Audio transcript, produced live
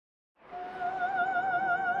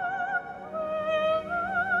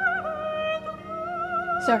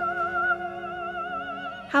Sir,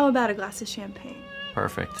 how about a glass of champagne?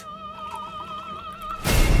 Perfect.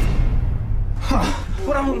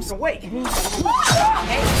 Put on some weight.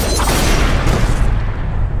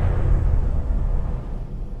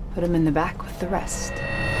 Put him in the back with the rest.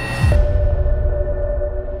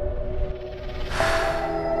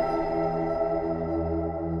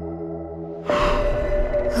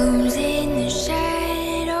 Who's in the shadows?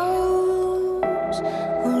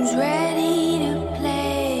 Who's ready to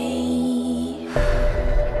play?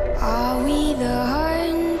 Are we the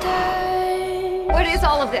hunter? What is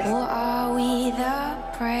all of this? Or are we the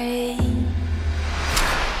prey?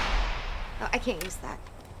 Oh, I can't use that.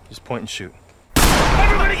 Just point and shoot.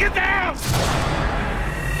 Everybody get down!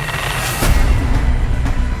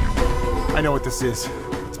 I know what this is.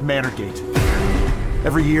 It's Manorgate.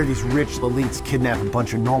 Every year, these rich elites kidnap a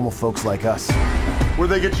bunch of normal folks like us. Where'd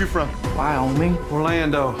they get you from? Wyoming.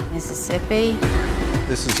 Orlando. Mississippi.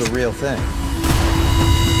 This is a real thing.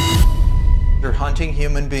 They're hunting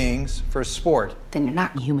human beings for sport. Then you're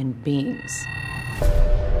not human beings.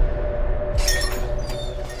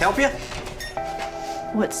 Help you?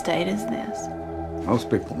 What state is this? Most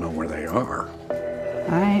people know where they are.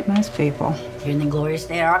 I ain't most people. You're in the glorious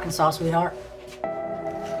state of Arkansas, sweetheart.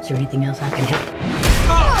 Is there anything else I can help?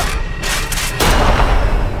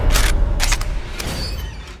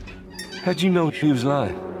 How'd you know she was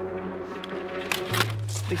lying?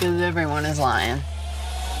 Because everyone is lying.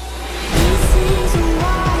 This is a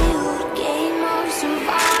wild game of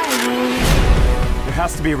survival. There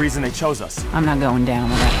has to be a reason they chose us. I'm not going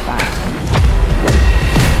down without a fight.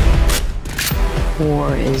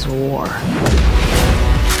 War is war.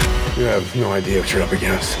 You have no idea what you're up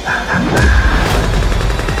against.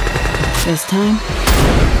 This time,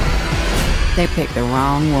 they picked the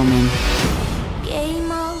wrong woman.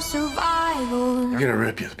 Game of survival. I'm gonna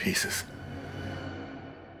rip you to pieces.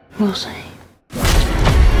 We'll see.